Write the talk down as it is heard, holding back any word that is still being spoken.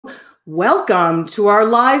Welcome to our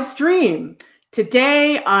live stream.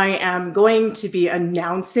 Today, I am going to be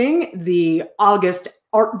announcing the August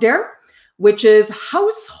Art Dare, which is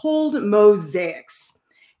household mosaics.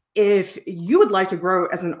 If you would like to grow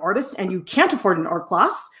as an artist and you can't afford an art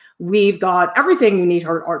class, we've got everything you need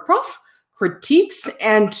for Art Prof, critiques,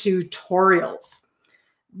 and tutorials.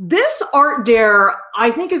 This Art Dare,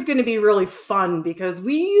 I think, is going to be really fun because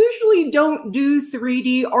we usually don't do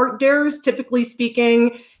 3D Art Dares, typically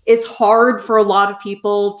speaking. It's hard for a lot of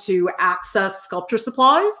people to access sculpture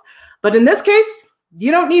supplies, but in this case, you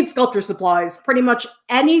don't need sculpture supplies. Pretty much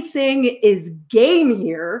anything is game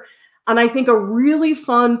here. And I think a really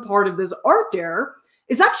fun part of this Art Dare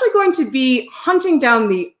is actually going to be hunting down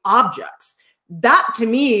the objects. That, to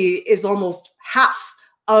me, is almost half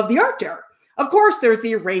of the Art Dare. Of course, there's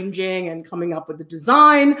the arranging and coming up with the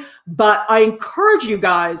design, but I encourage you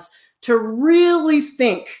guys to really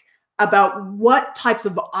think about what types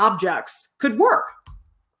of objects could work.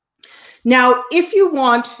 Now, if you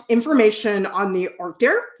want information on the Art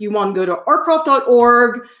Dare, you want to go to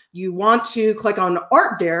artprof.org, you want to click on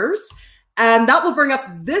Art Dares, and that will bring up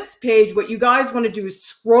this page. What you guys want to do is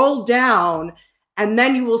scroll down, and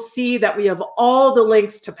then you will see that we have all the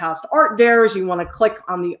links to past Art Dares. You want to click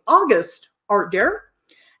on the August Art Dare,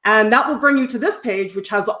 and that will bring you to this page, which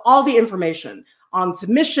has all the information on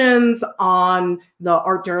submissions, on the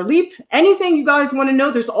Art Dare Leap, anything you guys want to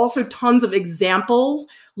know. There's also tons of examples.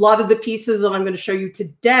 A lot of the pieces that I'm going to show you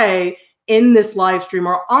today in this live stream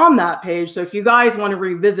are on that page. So if you guys want to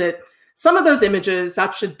revisit some of those images,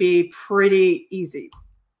 that should be pretty easy.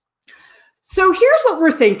 So here's what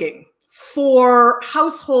we're thinking for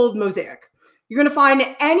household mosaic. You're going to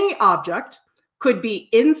find any object, could be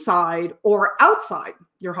inside or outside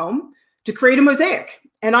your home, to create a mosaic.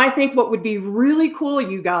 And I think what would be really cool,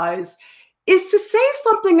 you guys, is to say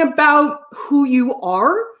something about who you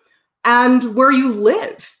are and where you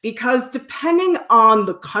live, because depending on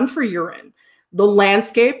the country you're in, the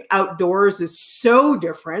landscape outdoors is so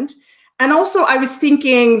different. And also I was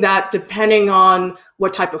thinking that depending on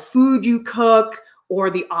what type of food you cook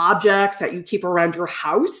or the objects that you keep around your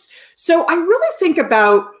house. So I really think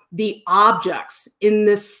about the objects in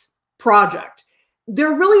this project.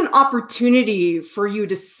 They're really an opportunity for you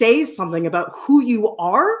to say something about who you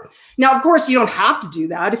are. Now, of course, you don't have to do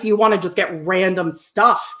that. If you want to just get random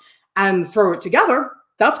stuff and throw it together,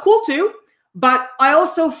 that's cool too. But I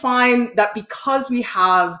also find that because we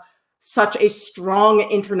have such a strong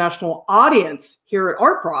international audience here at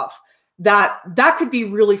Art Prof, that could be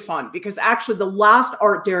really fun, because actually the last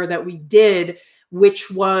Art Dare that we did, which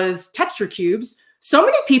was texture cubes, so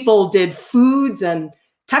many people did foods and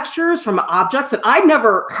textures from objects that I'd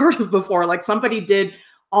never heard of before. Like somebody did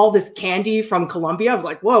all this candy from Colombia. I was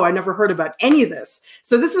like, whoa, I never heard about any of this.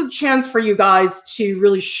 So this is a chance for you guys to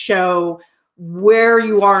really show where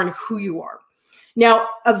you are and who you are. Now,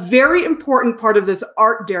 a very important part of this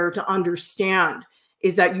Art Dare to understand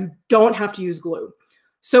is that you don't have to use glue.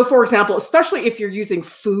 So for example, especially if you're using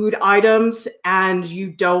food items and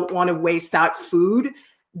you don't want to waste that food,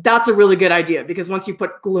 that's a really good idea, because once you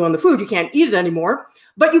put glue on the food, you can't eat it anymore.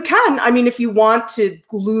 But you can, I mean, if you want to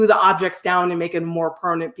glue the objects down and make it a more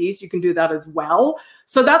permanent piece, you can do that as well.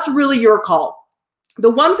 So that's really your call. The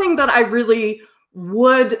one thing that I really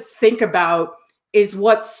would think about is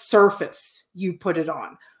what surface you put it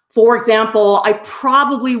on. For example, I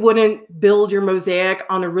probably wouldn't build your mosaic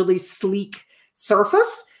on a really sleek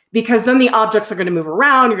surface, because then the objects are going to move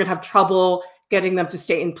around. You're going to have trouble getting them to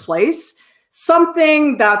stay in place.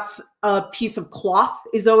 Something that's a piece of cloth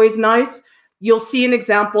is always nice. You'll see an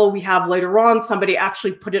example we have later on. Somebody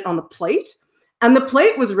actually put it on a plate. And the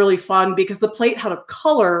plate was really fun because the plate had a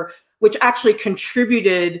color which actually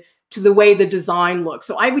contributed to the way the design looks.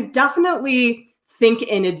 So I would definitely think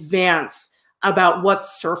in advance about what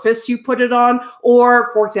surface you put it on.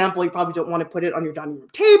 Or, for example, you probably don't want to put it on your dining room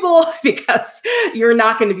table because you're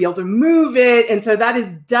not going to be able to move it. And so that is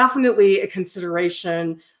definitely a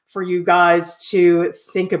consideration for you guys to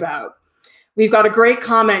think about. We've got a great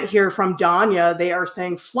comment here from Danya. They are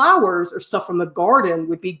saying flowers or stuff from the garden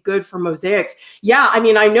would be good for mosaics. Yeah, I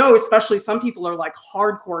mean, I know especially some people are like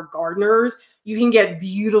hardcore gardeners. You can get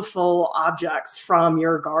beautiful objects from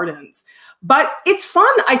your gardens. But it's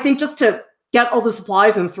fun, I think, just to get all the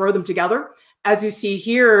supplies and throw them together, as you see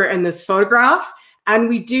here in this photograph. And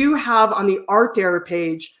we do have on the Art Dare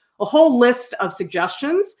page a whole list of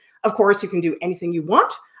suggestions. Of course, you can do anything you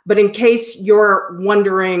want. But in case you're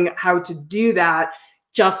wondering how to do that,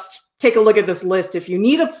 just take a look at this list if you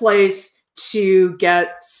need a place to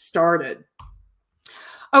get started.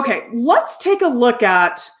 Okay, let's take a look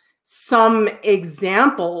at some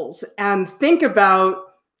examples and think about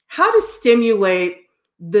how to stimulate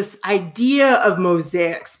this idea of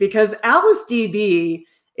mosaics, because Alice DB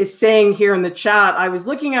is saying here in the chat, I was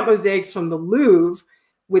looking at mosaics from the Louvre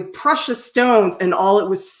with precious stones and all, it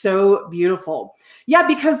was so beautiful. Yeah,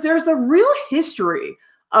 because there's a real history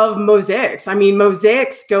of mosaics. I mean,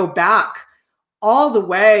 mosaics go back all the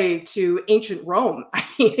way to ancient Rome. I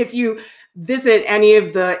mean, if you visit any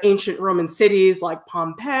of the ancient Roman cities like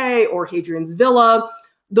Pompeii or Hadrian's Villa,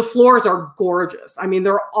 the floors are gorgeous. I mean,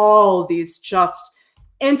 they're all these just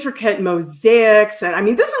intricate mosaics. And I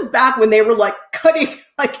mean, this is back when they were like cutting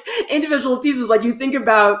like individual pieces. Like you think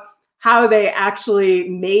about how they actually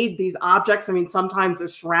made these objects. I mean, sometimes they're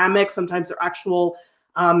ceramic, sometimes they're actual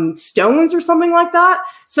stones or something like that.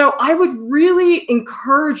 So I would really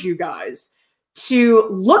encourage you guys to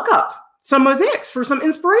look up some mosaics for some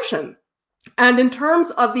inspiration. And in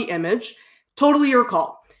terms of the image, totally your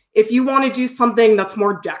call. If you want to do something that's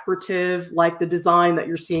more decorative, like the design that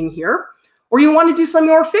you're seeing here, or you want to do something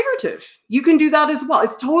more figurative, you can do that as well.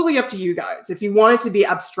 It's totally up to you guys. If you want it to be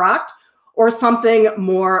abstract or something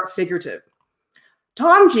more figurative.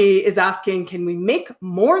 Tomji is asking, can we make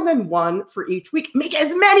more than one for each week? Make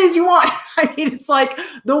as many as you want. I mean, it's like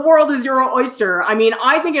the world is your oyster. I mean,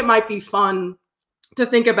 I think it might be fun to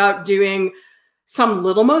think about doing some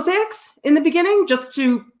little mosaics in the beginning, just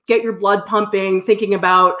to get your blood pumping, thinking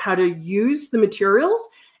about how to use the materials.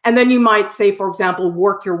 And then you might say, for example,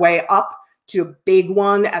 work your way up to a big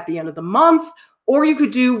one at the end of the month, or you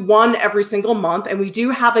could do one every single month. And we do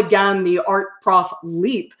have, again, the Art Prof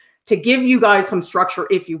Leap to give you guys some structure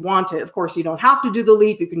if you want it. Of course, you don't have to do the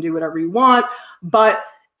leap. You can do whatever you want. But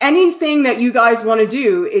anything that you guys want to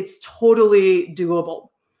do, it's totally doable.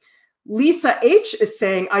 Lisa H is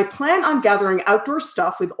saying, I plan on gathering outdoor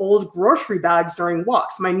stuff with old grocery bags during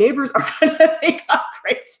walks. My neighbors are going to think I'm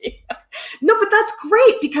crazy. No, but that's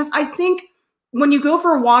great, because I think when you go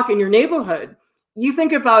for a walk in your neighborhood, you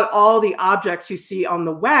think about all the objects you see on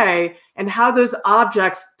the way and how those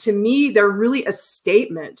objects, to me, they're really a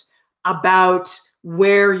statement about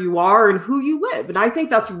where you are and who you live. And I think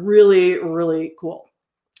that's really, really cool.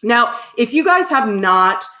 Now, if you guys have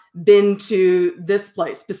not been to this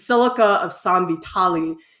place, Basilica of San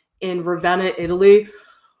Vitale in Ravenna, Italy,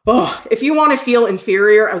 oh, if you want to feel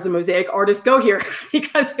inferior as a mosaic artist, go here,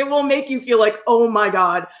 because it will make you feel like, oh my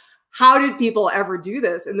God, how did people ever do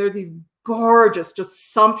this? And there's these gorgeous,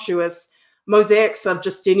 just sumptuous mosaics of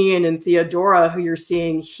Justinian and Theodora who you're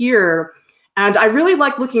seeing here. And I really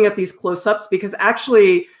like looking at these close-ups, because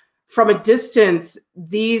actually from a distance,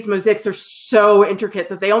 these mosaics are so intricate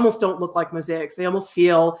that they almost don't look like mosaics. They almost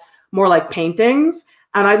feel more like paintings.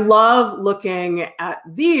 And I love looking at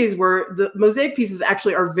these where the mosaic pieces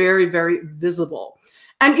actually are very, very visible.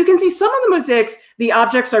 And you can see some of the mosaics, the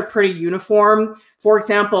objects are pretty uniform. For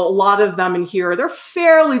example, a lot of them in here, they're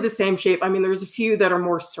fairly the same shape. I mean, there's a few that are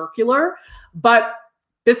more circular, but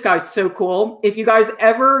this guy's so cool. If you guys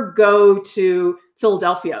ever go to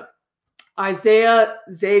Philadelphia, Isaiah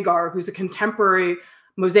Zagar, who's a contemporary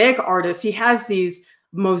mosaic artist, he has these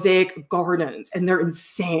mosaic gardens and they're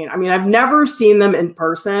insane. I mean, I've never seen them in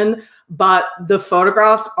person, but the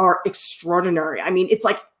photographs are extraordinary. I mean, it's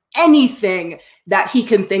like anything that he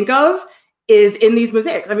can think of is in these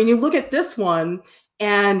mosaics. I mean, you look at this one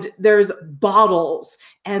and there's bottles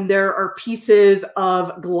and there are pieces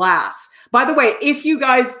of glass. By the way, if you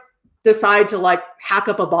guys decide to like hack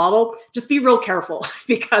up a bottle, just be real careful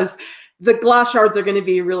because the glass shards are going to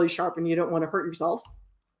be really sharp and you don't want to hurt yourself.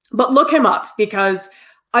 But look him up, because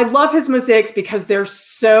I love his mosaics because they're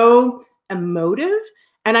so emotive.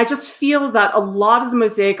 And I just feel that a lot of the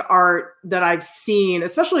mosaic art that I've seen,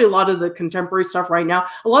 especially a lot of the contemporary stuff right now,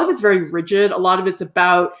 a lot of it's very rigid. A lot of it's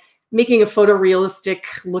about making a photorealistic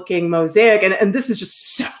looking mosaic. And this is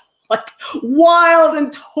just so like wild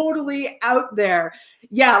and totally out there.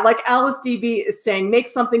 Yeah, like Alice DB is saying, make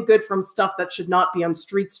something good from stuff that should not be on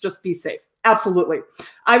streets, just be safe. Absolutely.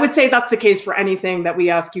 I would say that's the case for anything that we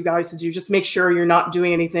ask you guys to do. Just make sure you're not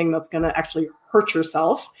doing anything that's going to actually hurt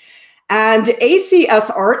yourself. And ACS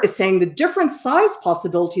Art is saying the different size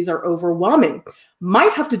possibilities are overwhelming.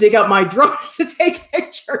 Might have to dig out my drone to take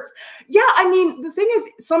pictures. Yeah, I mean, the thing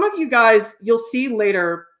is, some of you guys, you'll see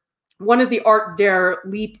later, one of the Art Dare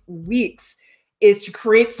Leap weeks is to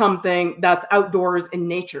create something that's outdoors in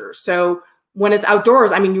nature. So when it's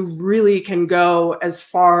outdoors, I mean, you really can go as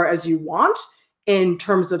far as you want in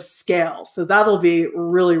terms of scale. So that'll be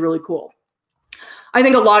really, really cool. I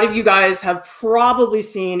think a lot of you guys have probably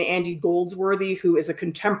seen Andy Goldsworthy, who is a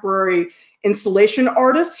contemporary installation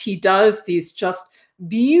artist. He does these just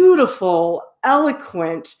beautiful,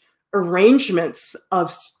 eloquent arrangements of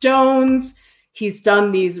stones. He's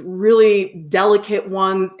done these really delicate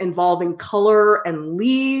ones involving color and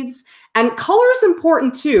leaves. And color is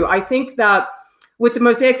important too. I think that with the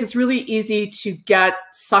mosaics, it's really easy to get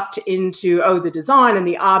sucked into, oh, the design and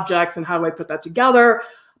the objects and how do I put that together?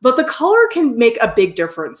 But the color can make a big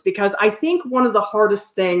difference, because I think one of the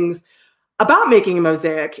hardest things about making a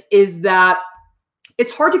mosaic is that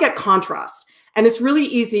it's hard to get contrast. And it's really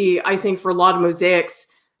easy, I think, for a lot of mosaics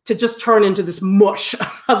to just turn into this mush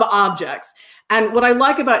of objects. And what I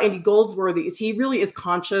like about Andy Goldsworthy is he really is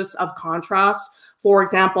conscious of contrast. For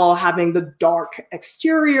example, having the dark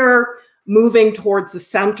exterior, moving towards the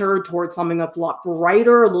center, towards something that's a lot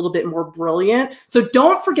brighter, a little bit more brilliant. So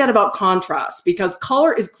don't forget about contrast, because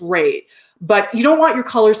color is great, but you don't want your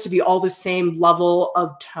colors to be all the same level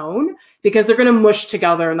of tone, because they're going to mush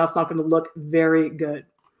together and that's not going to look very good.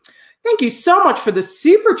 Thank you so much for the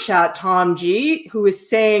super chat, Tom G, who is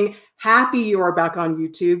saying, happy you are back on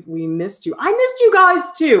YouTube. We missed you. I missed you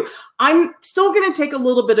guys too. I'm still going to take a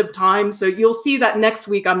little bit of time. So you'll see that next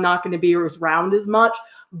week I'm not going to be around as much,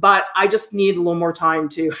 but I just need a little more time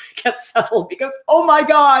to get settled, because, oh my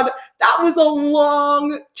God, that was a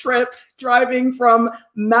long trip driving from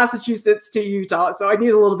Massachusetts to Utah. So I need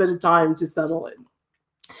a little bit of time to settle in.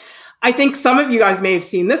 I think some of you guys may have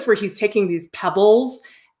seen this, where he's taking these pebbles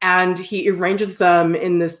and he arranges them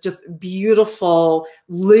in this just beautiful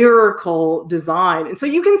lyrical design. And so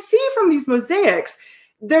you can see from these mosaics,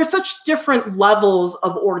 there's such different levels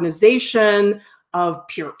of organization, of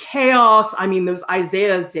pure chaos. I mean, those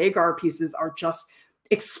Isaiah Zagar pieces are just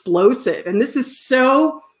explosive. And this is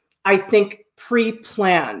so, I think,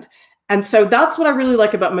 pre-planned. And so that's what I really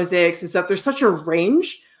like about mosaics, is that there's such a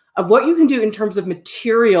range of what you can do in terms of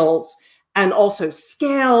materials, and also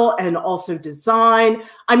scale, and also design.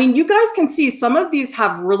 I mean, you guys can see some of these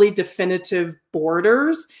have really definitive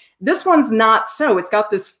borders. This one's not so. It's got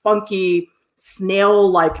this funky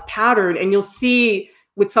snail-like pattern. And you'll see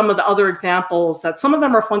with some of the other examples that some of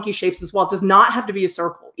them are funky shapes as well. It does not have to be a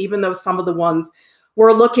circle, even though some of the ones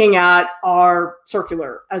we're looking at are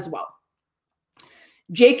circular as well.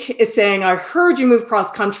 Jake is saying, I heard you move cross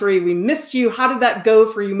country. We missed you. How did that go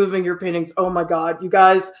for you moving your paintings? Oh my God, you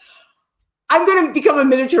guys. I'm going to become a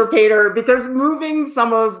miniature painter, because moving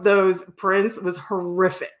some of those prints was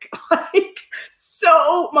horrific. Like,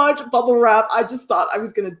 so much bubble wrap. I just thought I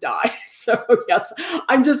was going to die. So yes,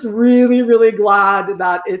 I'm just really, really glad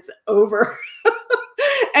that it's over.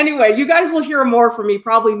 Anyway, you guys will hear more from me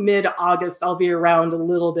probably mid-August. I'll be around a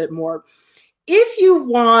little bit more. If you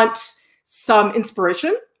want some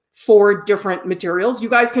inspiration for different materials, you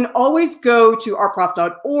guys can always go to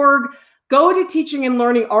artprof.org. Go to Teaching and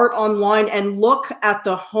Learning Art Online and look at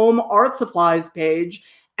the Home Art Supplies page,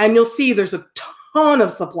 and you'll see there's a ton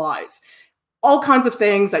of supplies, all kinds of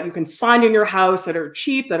things that you can find in your house that are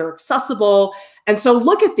cheap, that are accessible. And so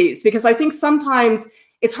look at these, because I think sometimes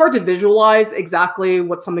it's hard to visualize exactly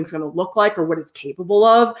what something's going to look like or what it's capable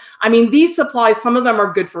of. I mean, these supplies, some of them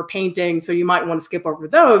are good for painting, so you might want to skip over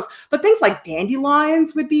those. But things like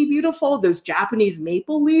dandelions would be beautiful. Those Japanese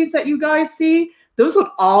maple leaves that you guys see, those would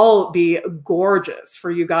all be gorgeous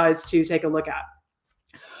for you guys to take a look at.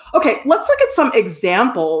 Okay, let's look at some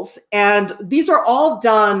examples. And these are all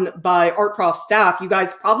done by Art Prof staff. You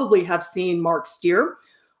guys probably have seen Mark Steer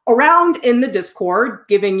around in the Discord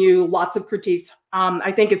giving you lots of critiques.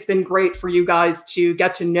 I think it's been great for you guys to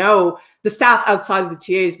get to know the staff outside of the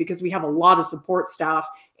TAs, because we have a lot of support staff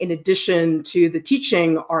in addition to the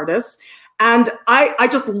teaching artists. And I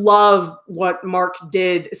just love what Mark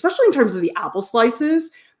did, especially in terms of the apple slices,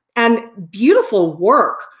 and beautiful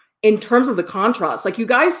work in terms of the contrast. Like, you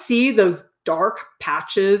guys see those dark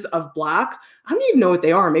patches of black. I don't even know what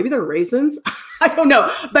they are. Maybe they're raisins. I don't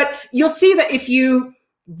know. But you'll see that if you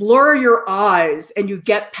blur your eyes and you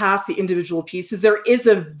get past the individual pieces, there is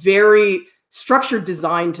a very structured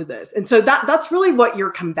design to this. And so that's really what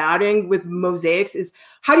you're combating with mosaics, is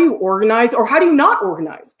how do you organize, or how do you not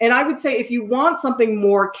organize? And I would say if you want something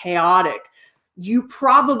more chaotic, you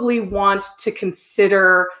probably want to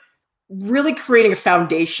consider really creating a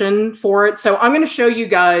foundation for it. So I'm going to show you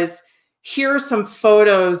guys, here are some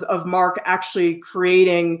photos of Mark actually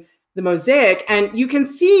creating the mosaic. And you can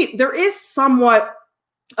see there is somewhat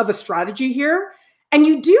of a strategy here. And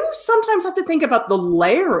you do sometimes have to think about the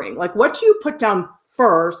layering, like what do you put down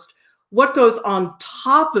first, what goes on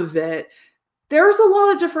top of it. There's a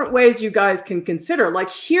lot of different ways you guys can consider. Like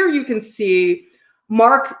here you can see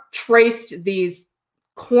Mark traced these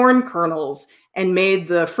corn kernels and made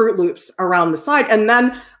the Fruit Loops around the side. And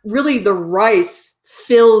then really the rice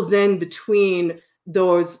fills in between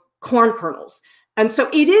those corn kernels. And so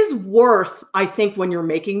it is worth, I think, when you're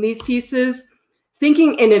making these pieces,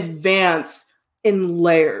 thinking in advance in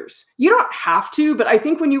layers. You don't have to, but I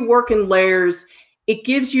think when you work in layers, it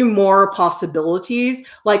gives you more possibilities.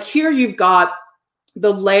 Like here you've got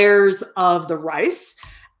the layers of the rice,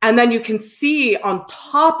 and then you can see on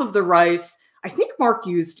top of the rice, I think Mark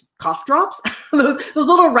used cough drops. those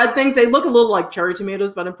little red things, they look a little like cherry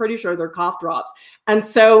tomatoes, but I'm pretty sure they're cough drops. And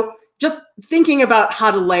so just thinking about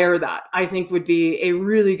how to layer that, I think would be a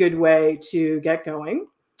really good way to get going.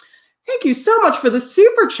 Thank you so much for the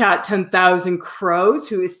super chat, 10,000 Crows,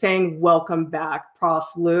 who is saying, welcome back, Prof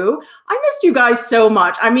Lieu. I missed you guys so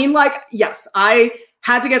much. I mean, like, yes, I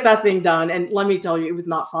had to get that thing done. And let me tell you, it was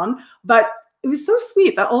not fun, but it was so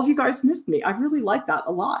sweet that all of you guys missed me. I really like that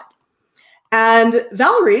a lot. And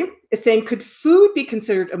Valerie is saying, could food be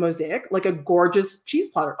considered a mosaic, like a gorgeous cheese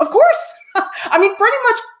platter? Of course. I mean, pretty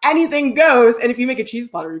much anything goes. And if you make a cheese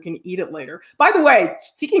platter, you can eat it later. By the way,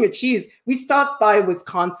 speaking of cheese, we stopped by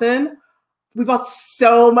Wisconsin. We bought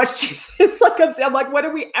so much cheese. It's like, I'm like, when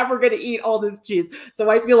are we ever going to eat all this cheese? So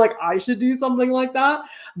I feel like I should do something like that.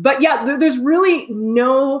 But yeah, there's really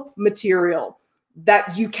no material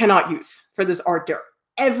that you cannot use for this art dare.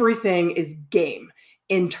 Everything is game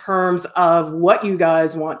in terms of what you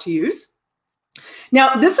guys want to use.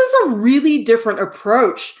 Now, this is a really different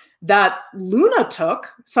approach that Luna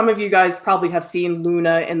took. Some of you guys probably have seen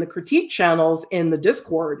Luna in the critique channels in the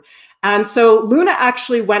Discord. And so Luna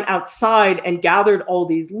actually went outside and gathered all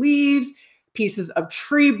these leaves, pieces of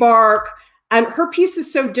tree bark, and her piece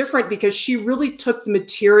is so different because she really took the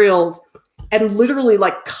materials and literally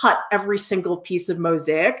like cut every single piece of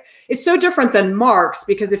mosaic. It's so different than Mark's,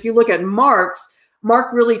 because if you look at Mark's,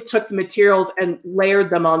 Mark really took the materials and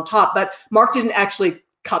layered them on top, but Mark didn't actually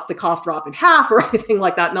cut the cough drop in half or anything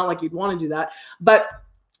like that. Not like you'd want to do that. But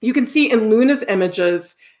you can see in Luna's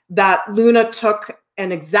images that Luna took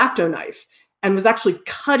an X-Acto knife and was actually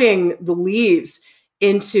cutting the leaves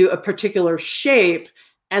into a particular shape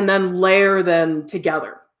and then layer them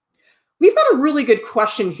together. We've got a really good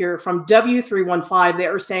question here from W315. They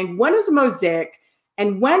are saying, when is a mosaic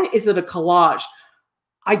and when is it a collage?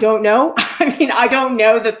 I don't know. I mean, I don't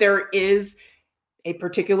know that there is a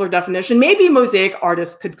particular definition. Maybe mosaic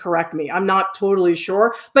artists could correct me. I'm not totally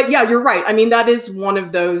sure. But yeah, you're right. I mean, that is one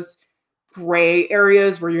of those gray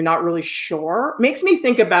areas where you're not really sure. Makes me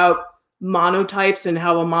think about monotypes and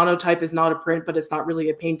how a monotype is not a print, but it's not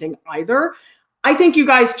really a painting either. I think you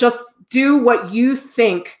guys just do what you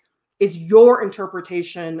think is your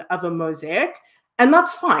interpretation of a mosaic, and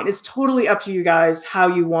that's fine. It's totally up to you guys how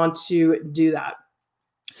you want to do that.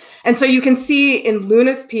 And so you can see in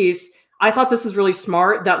Luna's piece, I thought this was really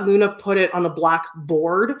smart that Luna put it on a black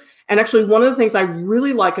board. And actually, one of the things I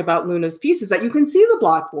really like about Luna's piece is that you can see the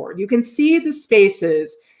blackboard. You can see the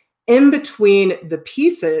spaces in between the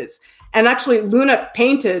pieces. And actually, Luna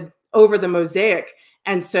painted over the mosaic.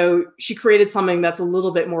 And so she created something that's a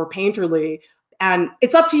little bit more painterly. And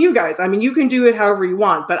it's up to you guys. I mean, you can do it however you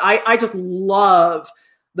want. But I just love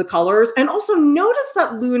the colors. And also notice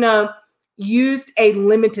that Luna used a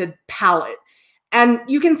limited palette. And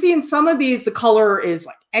you can see in some of these, the color is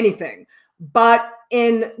like anything. But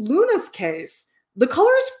in Luna's case, the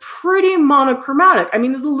color is pretty monochromatic. I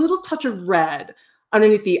mean, there's a little touch of red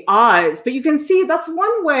underneath the eyes. But you can see that's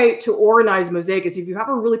one way to organize mosaic is if you have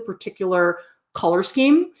a really particular color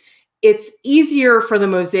scheme, it's easier for the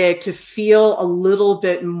mosaic to feel a little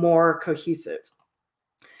bit more cohesive.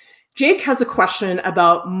 Jake has a question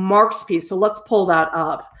about Mark's piece. So let's pull that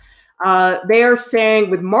up. They are saying,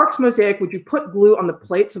 with Mark's mosaic, would you put glue on the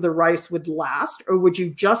plate so the rice would last, or would you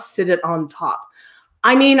just sit it on top?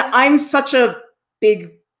 I mean, I'm such a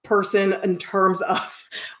big person in terms of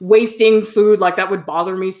wasting food. Like, that would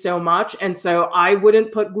bother me so much. And so I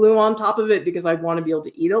wouldn't put glue on top of it because I'd want to be able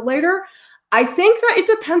to eat it later. I think that it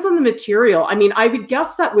depends on the material. I mean, I would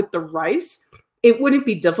guess that with the rice, it wouldn't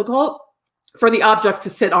be difficult for the object to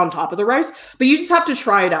sit on top of the rice, but you just have to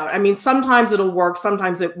try it out. I mean, sometimes it'll work,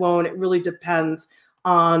 sometimes it won't. It really depends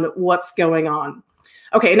on what's going on.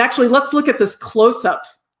 Okay, and actually, let's look at this close-up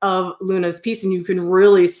of Luna's piece, and you can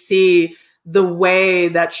really see the way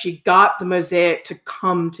that she got the mosaic to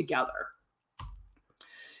come together.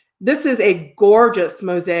 This is a gorgeous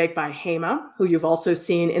mosaic by Hema, who you've also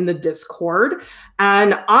seen in the Discord.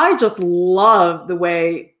 And I just love the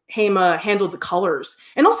way Hema handled the colors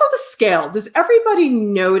and also the scale. Does everybody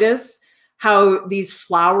notice how these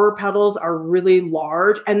flower petals are really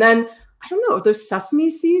large? And then, I don't know, those sesame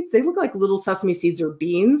seeds, they look like little sesame seeds or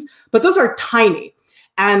beans, but those are tiny.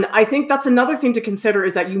 And I think that's another thing to consider,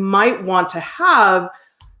 is that you might want to have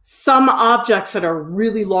some objects that are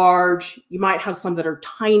really large. You might have some that are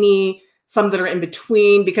tiny, some that are in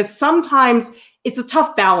between, because sometimes it's a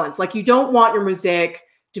tough balance. Like, you don't want your mosaic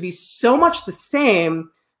to be so much the same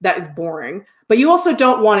that is boring, but you also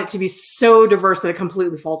don't want it to be so diverse that it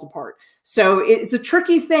completely falls apart. So it's a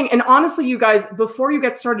tricky thing. And honestly, you guys, before you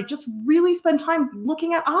get started, just really spend time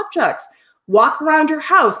looking at objects. Walk around your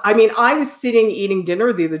house. I mean, I was sitting eating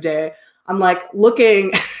dinner the other day. I'm like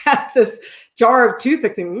looking at this jar of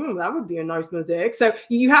toothpicks thinking, that would be a nice mosaic. So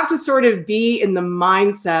you have to sort of be in the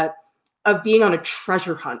mindset of being on a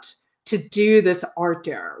treasure hunt to do this art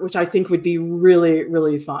dare, which I think would be really,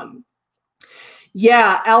 really fun.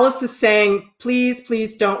 Yeah, Alice is saying, please,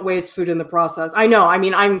 please don't waste food in the process. I know. I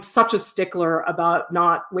mean, I'm such a stickler about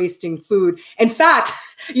not wasting food. In fact,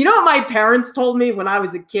 you know what my parents told me when I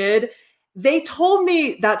was a kid? They told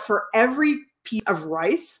me that for every piece of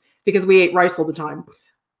rice, because we ate rice all the time,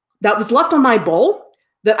 that was left on my bowl,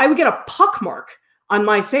 that I would get a pock mark on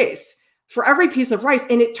my face for every piece of rice.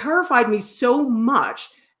 And it terrified me so much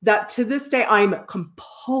that to this day, I'm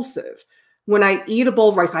compulsive. When I eat a bowl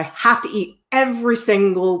of rice, I have to eat every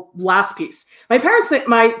single last piece. My friends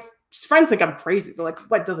think I'm crazy. They're like,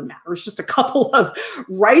 what, doesn't matter. It's just a couple of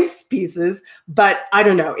rice pieces. But I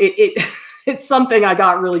don't know. It's something I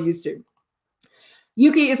got really used to.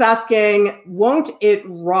 Yuki is asking, won't it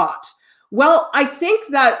rot? Well, I think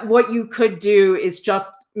that what you could do is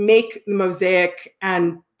just make the mosaic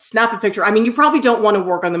and snap a picture. I mean, you probably don't want to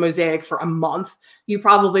work on the mosaic for a month. You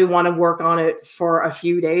probably want to work on it for a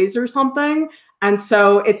few days or something. And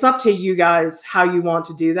so it's up to you guys how you want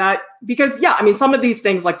to do that. Because, yeah, I mean, some of these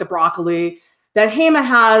things like the broccoli that Hema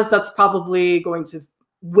has, that's probably going to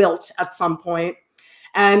wilt at some point.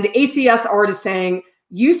 And ACS art is saying,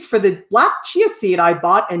 use for the black chia seed I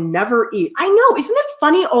bought and never eat. I know, isn't it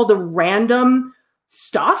funny all the random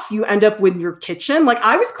stuff you end up with in your kitchen? Like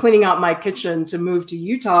I was cleaning out my kitchen to move to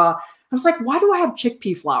Utah. I was like, why do I have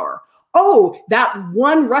chickpea flour? Oh, that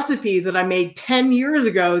one recipe that I made 10 years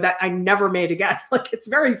ago that I never made again. Like it's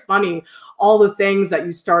very funny, all the things that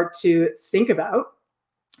you start to think about.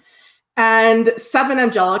 And Seven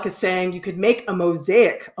Angelic is saying you could make a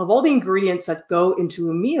mosaic of all the ingredients that go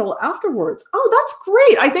into a meal afterwards. Oh, that's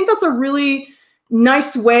great. I think that's a really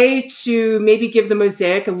nice way to maybe give the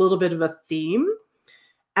mosaic a little bit of a theme.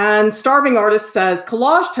 And Starving Artist says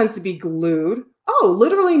collage tends to be glued. Oh,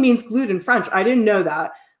 literally means glued in French. I didn't know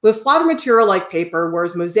that. With flatter material like paper,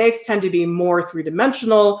 whereas mosaics tend to be more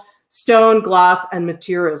three-dimensional, stone, glass, and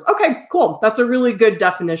materials. Okay, cool. That's a really good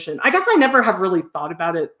definition. I guess I never have really thought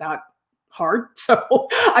about it that hard. So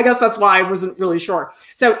I guess that's why I wasn't really sure.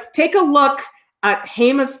 So take a look at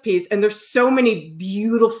Hema's piece, and there's so many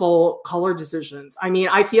beautiful color decisions. I mean,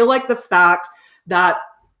 I feel like the fact that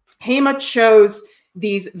Hema chose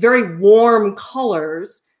these very warm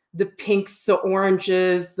colors, the pinks, the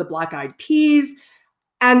oranges, the black-eyed peas,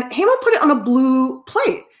 and Hema put it on a blue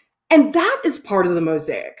plate. And that is part of the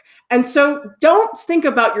mosaic. And so don't think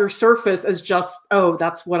about your surface as just, oh,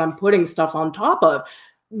 that's what I'm putting stuff on top of.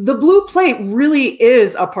 The blue plate really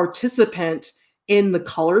is a participant in the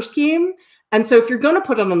color scheme. And so if you're going to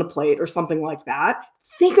put it on a plate or something like that,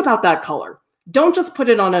 think about that color. Don't just put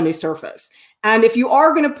it on any surface. And if you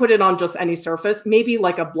are going to put it on just any surface, maybe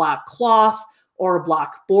like a black cloth or a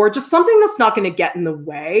black board, just something that's not going to get in the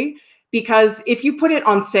way. Because if you put it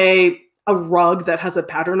on, say, a rug that has a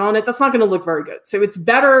pattern on it, that's not going to look very good. So it's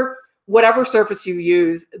better, whatever surface you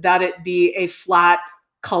use, that it be a flat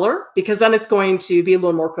color, because then it's going to be a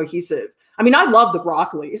little more cohesive. I mean, I love the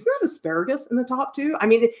broccoli. Isn't that asparagus in the top too? I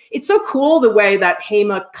mean, it's so cool the way that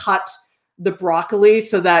Hema cut the broccoli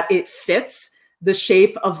so that it fits the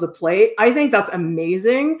shape of the plate. I think that's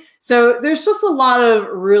amazing. So there's just a lot of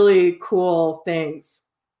really cool things.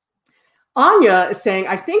 Anya is saying,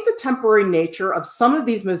 I think the temporary nature of some of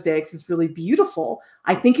these mosaics is really beautiful.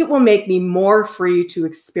 I think it will make me more free to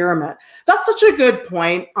experiment. That's such a good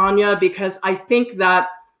point, Anya, because I think that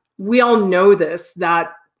we all know this,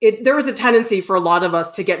 that there is a tendency for a lot of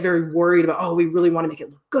us to get very worried about, oh, we really want to make it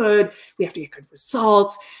look good. We have to get good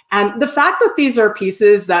results. And the fact that these are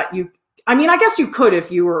pieces that I mean, I guess you could,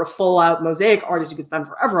 if you were a full out mosaic artist, you could spend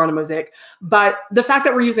forever on a mosaic. But the fact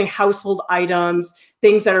that we're using household items,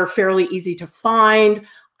 things that are fairly easy to find,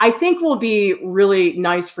 I think will be really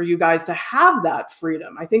nice for you guys to have that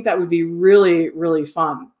freedom. I think that would be really, really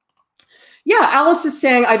fun. Yeah, Alice is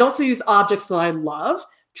saying, I'd also use objects that I love.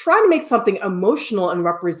 Try to make something emotional and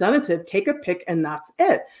representative. Take a pic and that's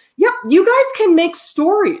it. Yep, you guys can make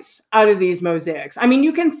stories out of these mosaics. I mean,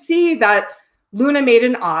 you can see that Luna made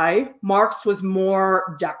an eye, Mark's was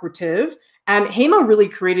more decorative, and Hema really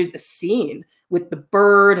created a scene with the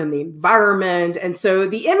bird and the environment. And so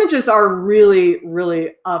the images are really,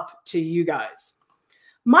 really up to you guys.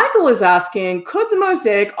 Michael is asking, could the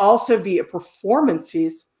mosaic also be a performance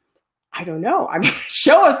piece? I don't know. I mean,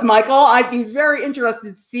 show us, Michael. I'd be very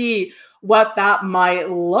interested to see what that might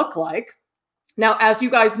look like. Now, as you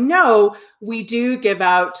guys know, we do give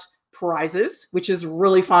out prizes, which is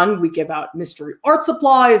really fun. We give out mystery art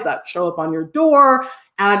supplies that show up on your door.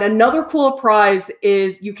 And another cool prize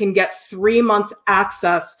is you can get 3 months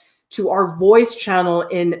access to our voice channel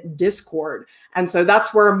in Discord. And so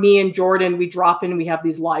that's where me and Jordan, we drop in, we have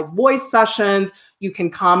these live voice sessions. You can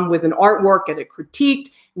come with an artwork, get it critiqued.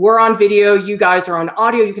 We're on video, you guys are on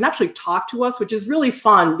audio. You can actually talk to us, which is really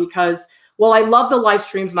fun because, well, I love the live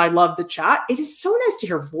streams and I love the chat. It is so nice to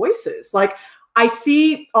hear voices. Like, I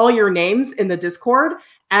see all your names in the Discord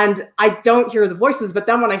and I don't hear the voices, but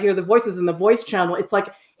then when I hear the voices in the voice channel, it's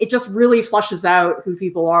like, it just really flushes out who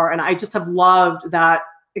people are. And I just have loved that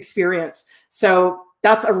experience. So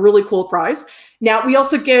that's a really cool prize. Now, we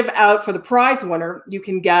also give out for the prize winner, you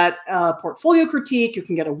can get a portfolio critique, you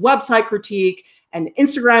can get a website critique, an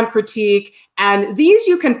Instagram critique, and these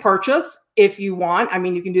you can purchase if you want. I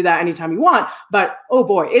mean, you can do that anytime you want, but oh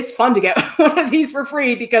boy, it's fun to get one of these for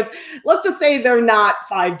free because let's just say they're not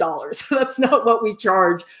 $5. That's not what we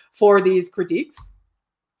charge for these critiques.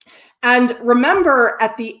 And remember,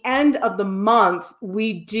 at the end of the month,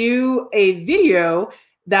 we do a video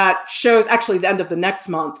that shows, actually the end of the next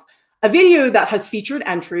month, a video that has featured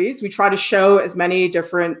entries. We try to show as many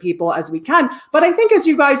different people as we can. But I think, as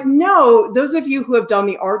you guys know, those of you who have done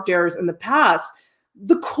the art dares in the past,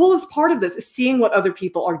 the coolest part of this is seeing what other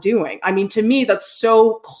people are doing. I mean, to me, that's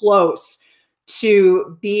so close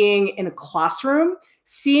to being in a classroom.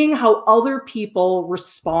 Seeing how other people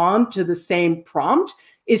respond to the same prompt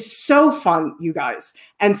is so fun, you guys.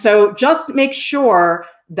 And so just make sure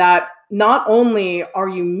that not only are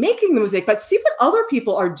you making the mosaic, but see what other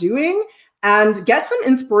people are doing and get some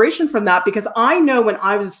inspiration from that. Because I know when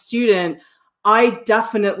I was a student, I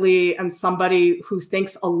definitely am somebody who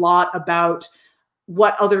thinks a lot about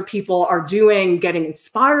what other people are doing, getting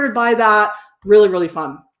inspired by that. Really, really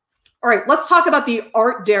fun. All right, let's talk about the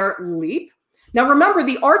Art Dare Leap. Now, remember,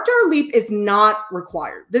 the Art Dare Leap is not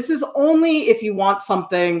required. This is only if you want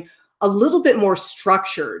something a little bit more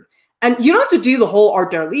structured. And you don't have to do the whole Art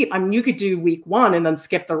Dare Leap. I mean, you could do week 1 and then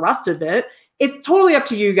skip the rest of it. It's totally up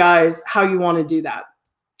to you guys how you want to do that.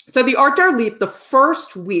 So the Art Dare Leap, the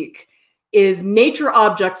first week is nature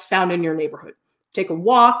objects found in your neighborhood. Take a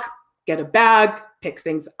walk, get a bag, pick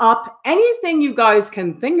things up, anything you guys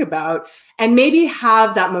can think about, and maybe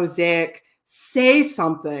have that mosaic say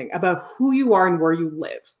something about who you are and where you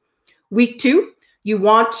live. Week 2, you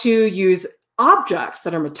want to use objects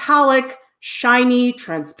that are metallic, shiny,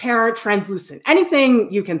 transparent, translucent,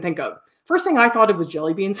 anything you can think of. First thing I thought of was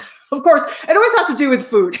jelly beans. Of course, it always has to do with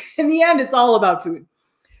food. In the end, it's all about food.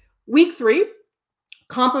 Week 3,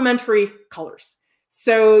 complementary colors.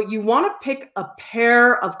 So you want to pick a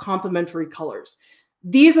pair of complementary colors.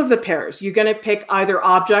 These are the pairs. You're going to pick either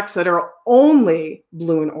objects that are only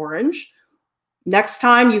blue and orange. Next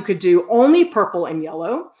time you could do only purple and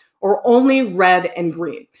yellow or only red and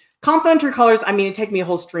green. Complementary colors, I mean, it'd take me a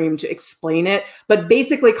whole stream to explain it, but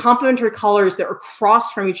basically complementary colors that are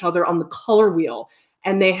across from each other on the color wheel,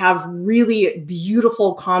 and they have really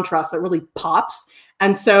beautiful contrast that really pops.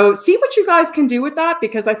 And so see what you guys can do with that,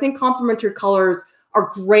 because I think complementary colors are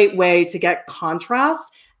a great way to get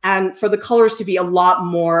contrast and for the colors to be a lot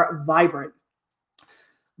more vibrant.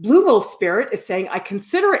 Blue Wolf Spirit is saying, I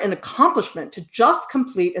consider it an accomplishment to just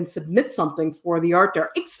complete and submit something for the Art Dare.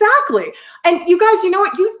 Exactly. And you guys, you know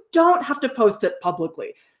what? You don't have to post it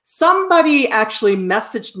publicly. Somebody actually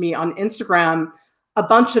messaged me on Instagram a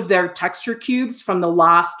bunch of their texture cubes from the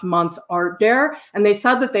last month's Art Dare, and they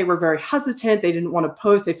said that they were very hesitant. They didn't want to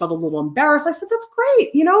post. They felt a little embarrassed. I said, that's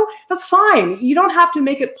great. You know, that's fine. You don't have to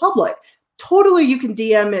make it public. Totally, you can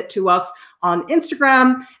DM it to us on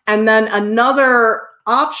Instagram. And then another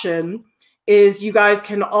option is you guys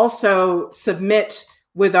can also submit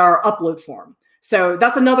with our upload form. So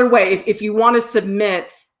that's another way. If you want to submit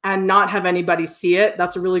and not have anybody see it,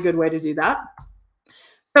 that's a really good way to do that.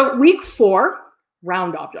 So week 4,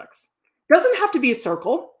 round objects. Doesn't have to be a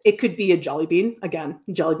circle. It could be a jelly bean. Again,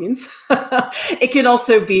 jelly beans. It could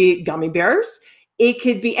also be gummy bears. It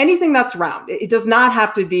could be anything that's round. It does not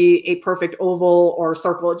have to be a perfect oval or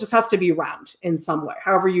circle. It just has to be round in some way,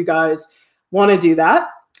 however you guys want to do that.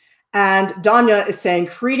 And Danya is saying,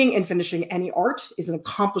 creating and finishing any art is an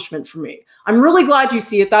accomplishment for me. I'm really glad you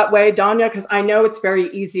see it that way, Danya, because I know it's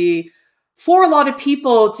very easy for a lot of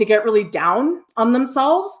people to get really down on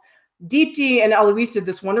themselves. Deepti and Eloise did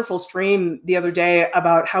this wonderful stream the other day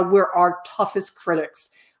about how we're our toughest critics.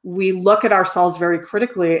 We look at ourselves very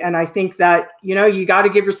critically. And I think that, you know, you got to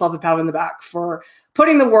give yourself a pat on the back for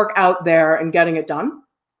putting the work out there and getting it done.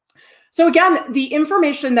 So again, the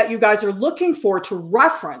information that you guys are looking for to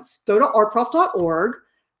reference, go to artprof.org,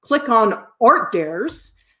 click on Art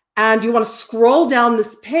Dares, and you want to scroll down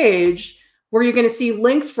this page where you're going to see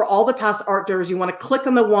links for all the past Art Dares. You want to click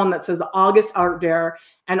on the one that says August Art Dare.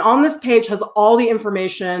 And on this page has all the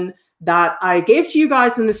information that I gave to you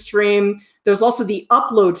guys in the stream. There's also the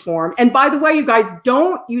upload form. And by the way, you guys,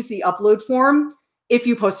 don't use the upload form if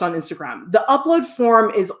you post on Instagram. The upload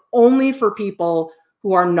form is only for people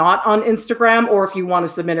who are not on Instagram, or if you want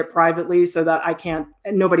to submit it privately so that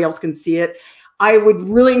nobody else can see it. I would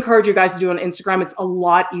really encourage you guys to do it on Instagram. It's a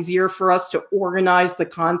lot easier for us to organize the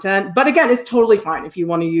content. But again, it's totally fine if you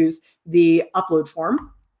want to use the upload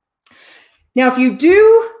form. Now, if you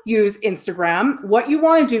do use Instagram, what you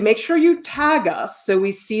want to do, make sure you tag us so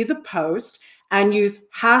we see the post, and use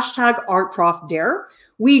hashtag ArtProfDare.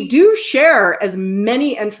 We do share as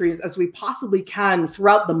many entries as we possibly can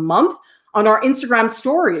throughout the month on our Instagram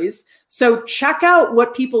stories. So check out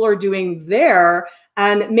what people are doing there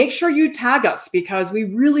and make sure you tag us, because we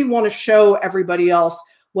really want to show everybody else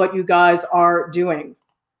what you guys are doing.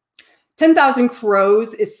 10,000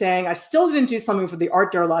 Crows is saying, I still didn't do something for the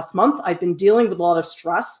Art Dare last month. I've been dealing with a lot of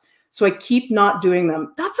stress, so I keep not doing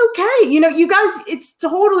them. That's okay. You know, you guys, it's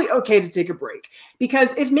totally okay to take a break, because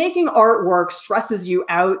if making artwork stresses you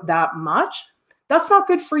out that much, that's not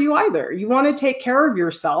good for you either. You want to take care of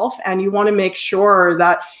yourself, and you want to make sure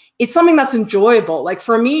that it's something that's enjoyable. Like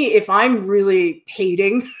for me, if I'm really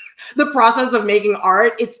hating the process of making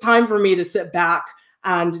art, it's time for me to sit back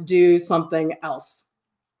and do something else.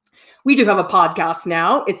 We do have a podcast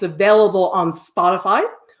now. It's available on Spotify,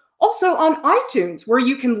 also on iTunes, where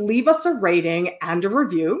you can leave us a rating and a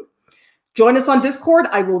review. Join us on Discord.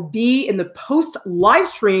 I will be in the post live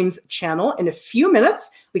streams channel in a few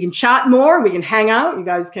minutes. We can chat more. We can hang out. You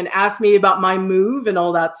guys can ask me about my move and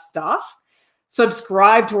all that stuff.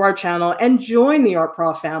 Subscribe to our channel and join the Art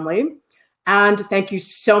Prof family. And thank you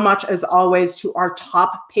so much, as always, to our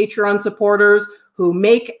top Patreon supporters who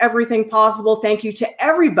make everything possible. Thank you to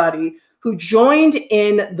everybody who joined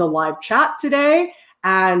in the live chat today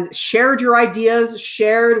and shared your ideas,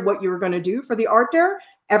 shared what you were going to do for the Art Dare.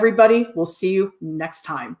 Everybody, we'll see you next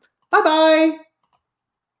time. Bye-bye.